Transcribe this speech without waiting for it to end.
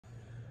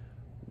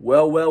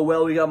Well,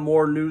 we got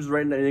more news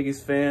right now.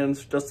 Yankees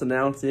fans just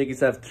announced the Yankees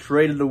have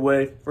traded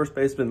away first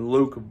baseman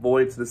Luke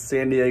Voit to the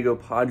San Diego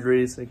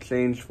Padres in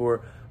exchange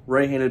for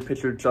right-handed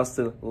pitcher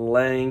Justin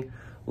Lang.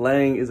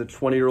 Lang is a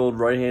 20-year-old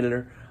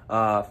right-hander,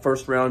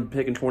 first-round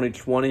pick in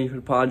 2020 for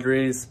the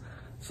Padres.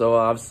 So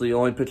obviously he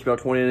only pitched about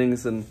 20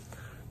 innings in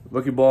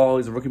rookie ball.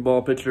 He's a rookie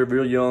ball pitcher,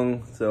 real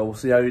young. So we'll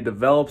see how he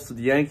develops with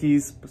the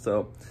Yankees.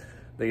 So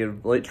they get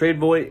a late trade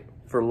Voit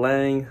for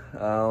Lang.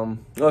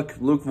 Look,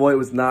 Luke Voit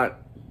was not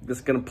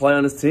just going to play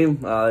on his team.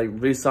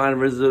 Re-signed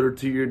Rizzo to a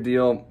 2-year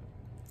deal.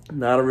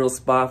 Not a real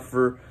spot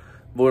for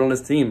Voit on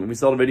his team. We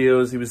saw the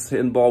videos. He was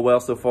hitting the ball well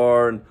so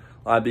far, and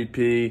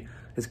IBP,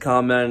 his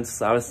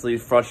comments, obviously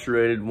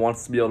frustrated,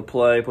 wants to be able to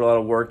play, put a lot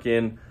of work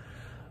in.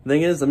 The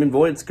thing is, I mean,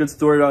 Voit, it's a good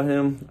story about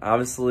him.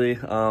 Obviously,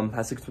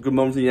 has some good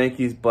moments with the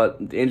Yankees,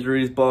 but the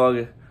injuries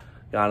bug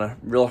kind of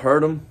real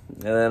hurt him.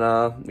 And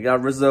then we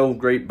got Rizzo,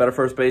 great, better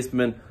first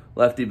baseman,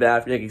 lefty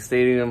bat for Yankee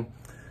Stadium.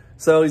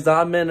 So he's the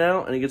odd man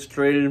out, and he gets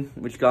traded,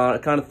 which I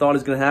kind of thought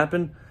was going to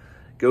happen.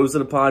 Goes to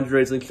the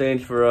Padres in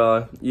exchange for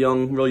a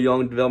real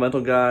young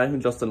developmental guy,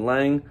 Justin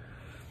Lang.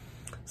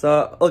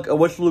 So, look, I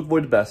wish Luke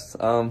Voit the best.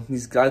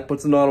 These guys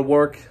puts in a lot of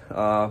work,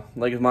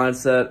 like his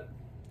mindset.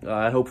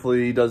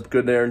 Hopefully he does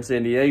good there in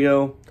San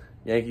Diego.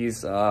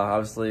 Yankees,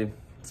 obviously,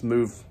 it's a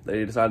move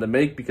they decided to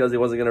make because he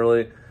wasn't going to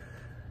really,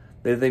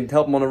 they didn't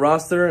help him on the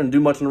roster and do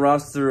much on the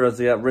roster, as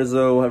they got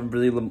Rizzo,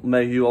 really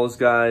LeMahieu, all those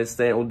guys.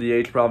 Stanton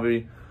will DH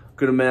probably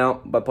good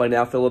amount, by playing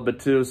outfield a little bit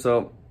too.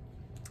 So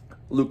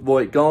Luke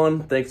Voit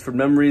gone. Thanks for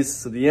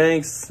memories of the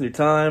Yanks, your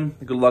time.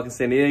 Good luck in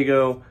San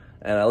Diego.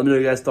 And let me know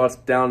your guys' thoughts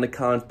down in the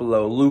comments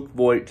below. Luke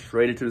Voit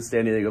traded to the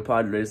San Diego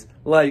Padres.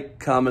 Like,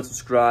 comment,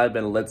 subscribe,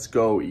 and let's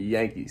go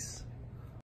Yankees.